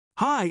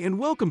Hi and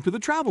welcome to the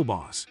Travel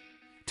Boss.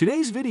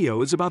 Today's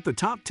video is about the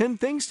top 10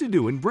 things to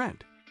do in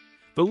Brent.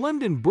 The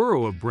London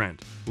Borough of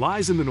Brent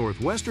lies in the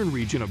northwestern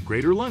region of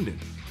Greater London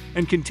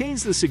and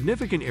contains the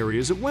significant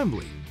areas of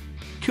Wembley,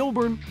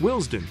 Kilburn,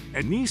 Willesden,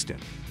 and Neaston.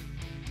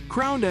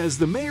 Crowned as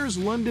the Mayor's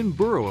London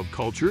Borough of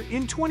Culture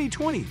in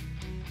 2020,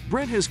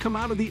 Brent has come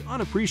out of the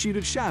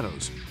unappreciated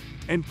shadows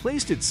and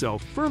placed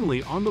itself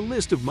firmly on the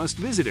list of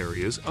must-visit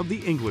areas of the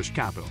English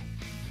capital.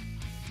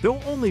 Though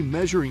only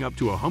measuring up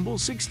to a humble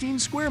 16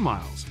 square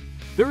miles,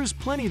 there is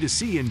plenty to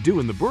see and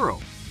do in the borough,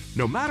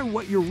 no matter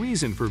what your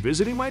reason for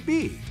visiting might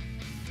be.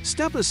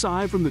 Step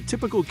aside from the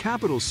typical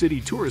capital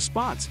city tourist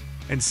spots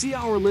and see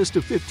our list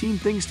of 15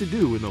 things to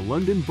do in the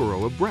London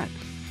Borough of Brent.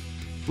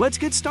 Let's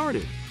get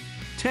started.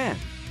 10.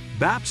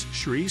 Baps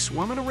Sri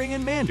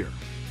Swaminarayan Mandir.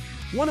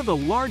 One of the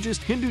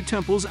largest Hindu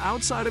temples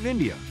outside of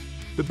India,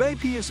 the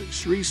Bapias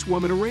Sri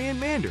Swaminarayan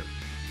Mandir,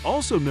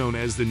 also known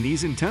as the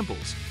Neesan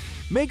Temples,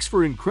 makes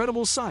for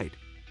incredible sight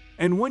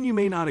and one you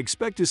may not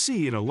expect to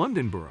see in a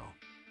London borough.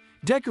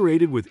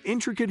 Decorated with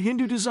intricate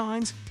Hindu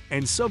designs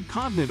and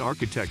subcontinent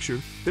architecture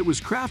that was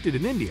crafted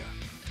in India,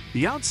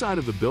 the outside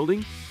of the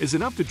building is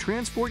enough to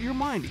transport your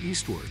mind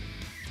eastward.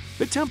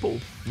 The temple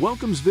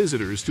welcomes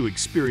visitors to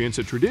experience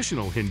a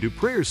traditional Hindu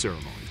prayer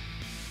ceremony.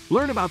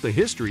 Learn about the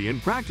history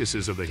and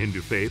practices of the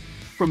Hindu faith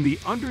from the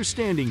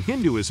Understanding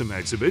Hinduism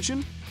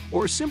exhibition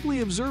or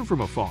simply observe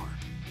from afar.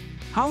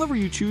 However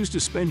you choose to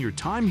spend your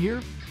time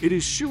here, it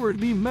is sure to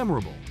be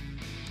memorable.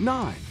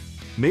 9.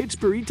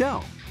 Maidstone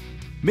Dell.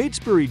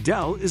 Maidstone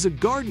Dell is a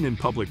garden and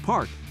public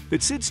park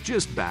that sits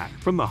just back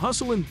from the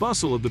hustle and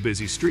bustle of the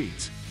busy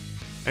streets.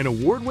 An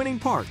award-winning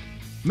park,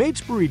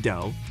 Maidstone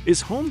Dell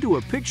is home to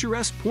a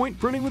picturesque point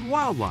brimming with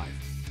wildlife,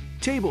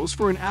 tables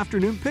for an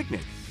afternoon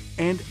picnic,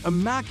 and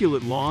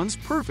immaculate lawns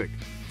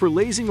perfect for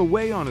lazing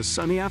away on a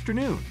sunny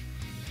afternoon.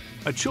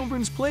 A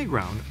children's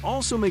playground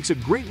also makes a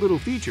great little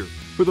feature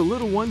for the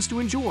little ones to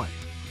enjoy.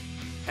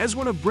 As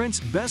one of Brent's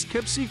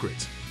best-kept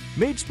secrets,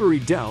 Maidstone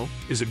Dell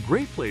is a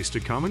great place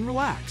to come and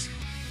relax.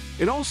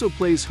 It also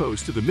plays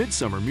host to the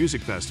Midsummer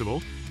Music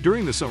Festival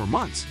during the summer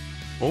months,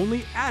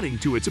 only adding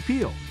to its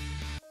appeal.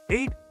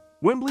 8.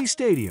 Wembley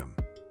Stadium.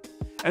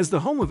 As the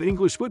home of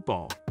English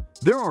football,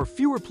 there are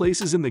fewer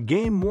places in the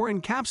game more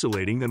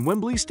encapsulating than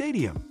Wembley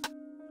Stadium.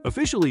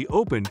 Officially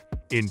opened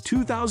in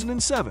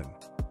 2007,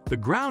 the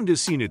ground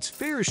has seen its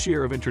fair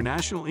share of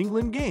international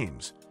England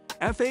games,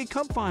 FA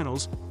Cup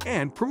finals,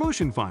 and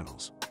promotion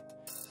finals.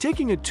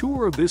 Taking a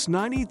tour of this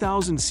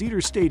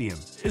 90,000-seater stadium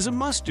is a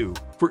must-do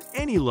for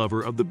any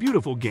lover of the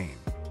beautiful game.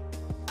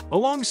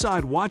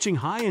 Alongside watching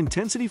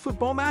high-intensity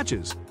football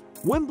matches,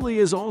 Wembley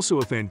is also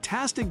a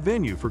fantastic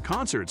venue for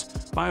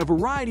concerts by a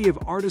variety of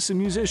artists and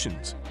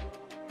musicians.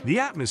 The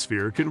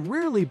atmosphere can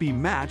rarely be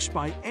matched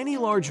by any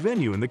large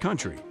venue in the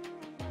country.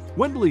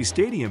 Wembley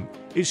Stadium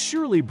is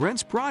surely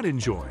Brent's pride and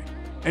joy,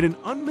 and an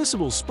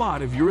unmissable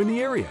spot if you're in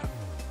the area.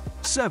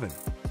 7.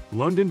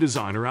 London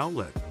Designer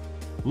Outlet.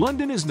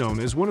 London is known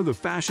as one of the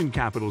fashion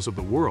capitals of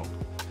the world,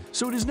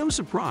 so it is no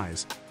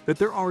surprise that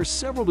there are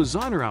several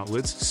designer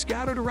outlets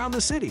scattered around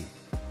the city.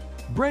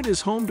 Brent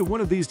is home to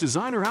one of these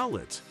designer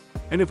outlets,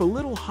 and if a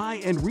little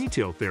high-end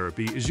retail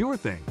therapy is your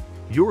thing,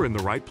 you're in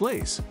the right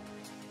place.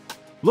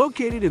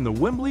 Located in the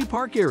Wembley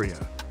Park area,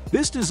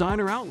 this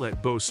designer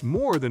outlet boasts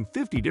more than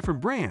 50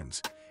 different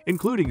brands,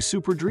 including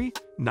Superdry,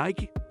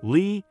 Nike,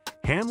 Lee,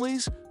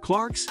 Hamleys,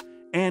 Clarks,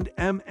 and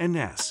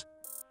M&S.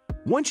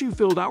 Once you've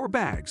filled our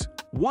bags,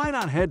 why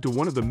not head to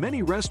one of the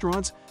many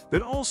restaurants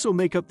that also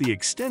make up the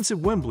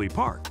extensive Wembley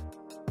Park?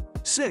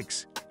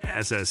 6.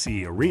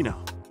 SSE Arena.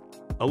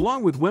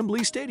 Along with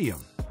Wembley Stadium,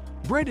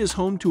 Brent is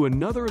home to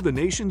another of the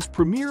nation's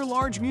premier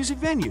large music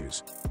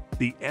venues,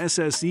 the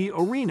SSE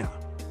Arena.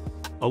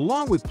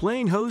 Along with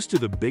playing host to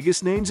the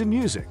biggest names in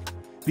music,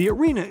 the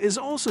arena is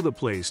also the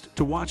place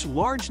to watch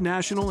large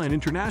national and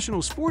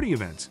international sporting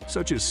events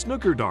such as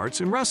snooker, darts,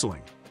 and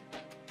wrestling.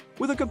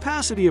 With a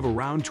capacity of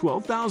around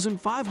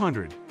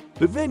 12,500,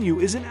 the venue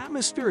is an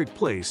atmospheric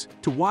place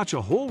to watch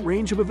a whole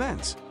range of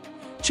events.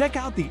 Check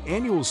out the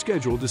annual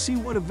schedule to see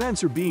what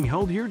events are being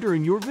held here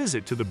during your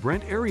visit to the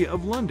Brent area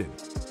of London.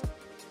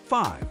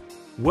 5.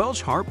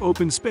 Welsh Harp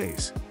Open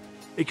Space.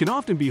 It can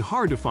often be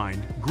hard to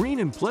find green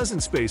and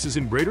pleasant spaces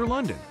in Greater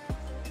London,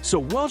 so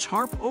Welsh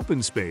Harp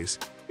Open Space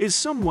is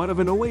somewhat of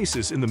an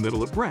oasis in the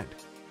middle of Brent.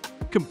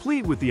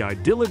 Complete with the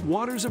idyllic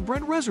waters of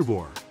Brent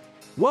Reservoir,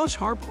 Welsh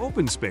Harp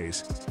Open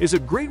Space is a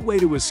great way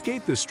to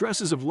escape the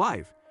stresses of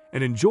life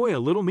and enjoy a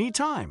little me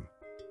time.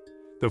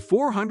 The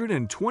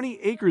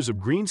 420 acres of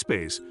green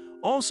space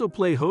also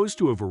play host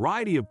to a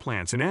variety of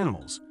plants and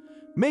animals,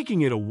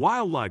 making it a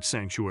wildlife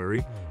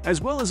sanctuary as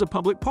well as a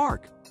public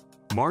park.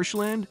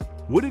 Marshland,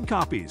 wooded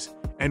coppice,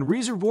 and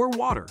reservoir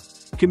water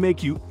can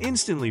make you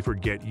instantly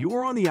forget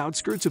you're on the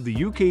outskirts of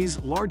the UK's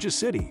largest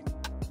city.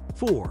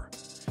 4.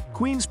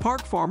 Queen's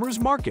Park Farmers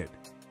Market.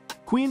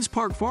 Queen's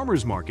Park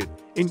Farmers Market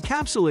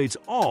encapsulates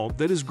all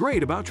that is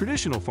great about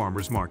traditional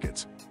farmers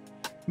markets.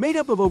 Made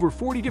up of over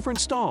 40 different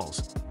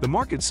stalls, the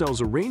market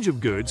sells a range of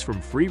goods from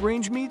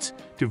free-range meats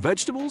to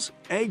vegetables,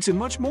 eggs, and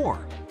much more.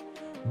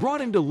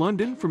 Brought into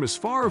London from as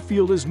far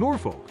afield as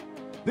Norfolk,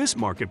 this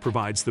market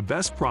provides the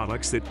best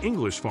products that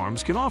English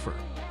farms can offer.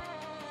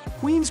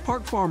 Queen's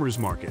Park Farmers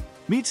Market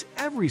meets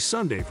every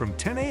Sunday from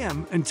 10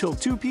 a.m. until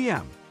 2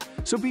 p.m.,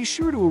 so be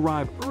sure to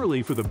arrive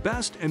early for the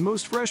best and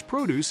most fresh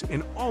produce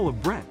in all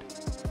of Brent.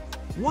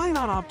 Why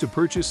not opt to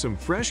purchase some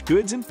fresh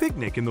goods and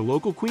picnic in the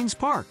local Queen's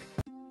Park?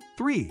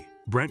 3.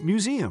 Brent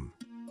Museum.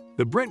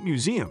 The Brent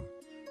Museum,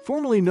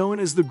 formerly known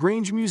as the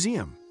Grange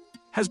Museum,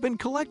 has been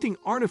collecting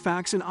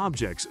artifacts and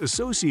objects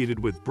associated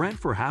with Brent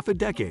for half a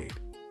decade.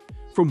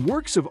 From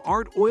works of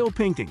art, oil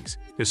paintings,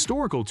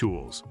 historical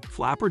tools,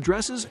 flapper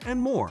dresses, and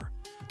more,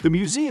 the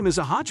museum is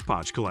a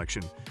hodgepodge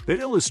collection that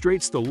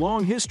illustrates the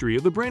long history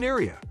of the Brent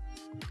area.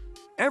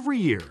 Every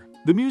year,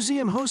 the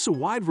museum hosts a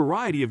wide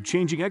variety of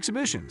changing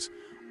exhibitions,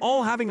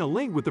 all having a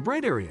link with the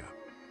Brent area.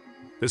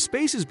 The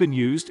space has been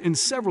used in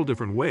several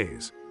different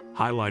ways,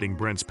 highlighting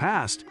Brent's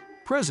past,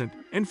 present,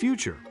 and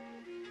future.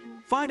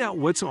 Find out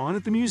what's on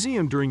at the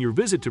museum during your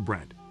visit to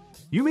Brent.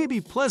 You may be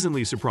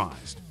pleasantly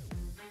surprised.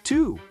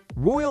 2.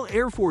 Royal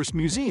Air Force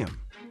Museum.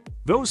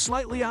 Though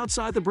slightly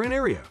outside the Brent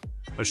area,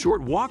 a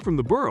short walk from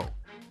the borough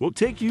will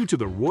take you to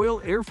the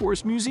Royal Air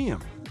Force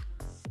Museum.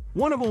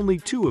 One of only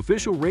 2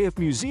 official RAF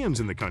museums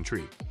in the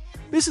country,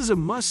 this is a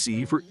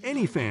must-see for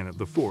any fan of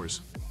the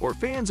force or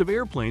fans of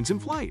airplanes in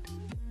flight.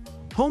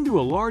 Home to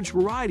a large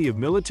variety of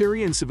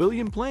military and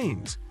civilian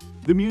planes,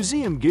 the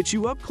museum gets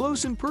you up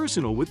close and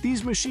personal with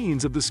these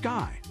machines of the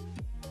sky.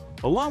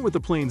 Along with the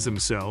planes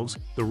themselves,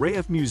 the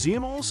RAF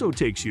Museum also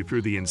takes you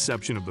through the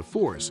inception of the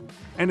force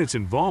and its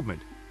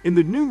involvement in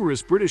the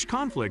numerous British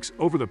conflicts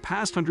over the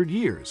past 100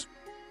 years.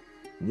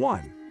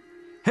 1.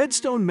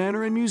 Headstone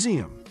Manor and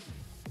Museum.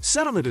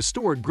 Set on the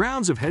historic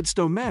grounds of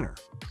Headstone Manor,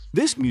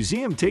 this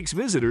museum takes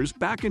visitors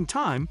back in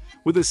time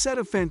with a set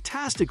of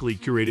fantastically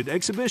curated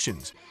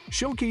exhibitions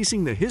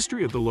showcasing the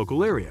history of the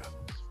local area.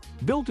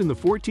 Built in the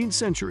 14th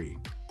century,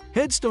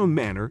 Headstone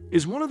Manor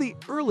is one of the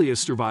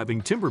earliest surviving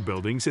timber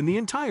buildings in the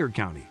entire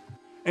county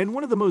and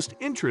one of the most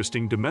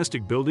interesting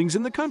domestic buildings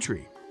in the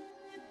country.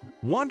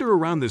 Wander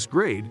around this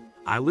great,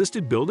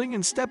 eye-listed building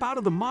and step out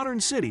of the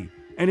modern city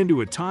and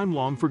into a time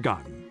long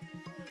forgotten.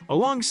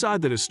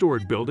 Alongside that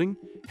historic building,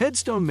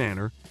 Headstone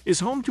Manor is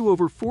home to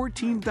over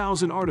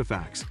 14,000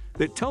 artifacts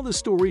that tell the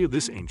story of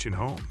this ancient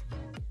home.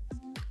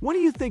 What do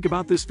you think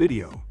about this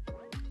video?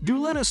 Do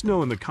let us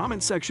know in the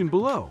comment section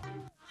below.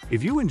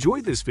 If you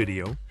enjoyed this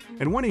video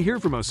and want to hear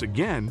from us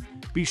again,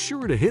 be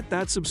sure to hit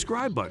that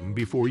subscribe button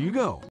before you go.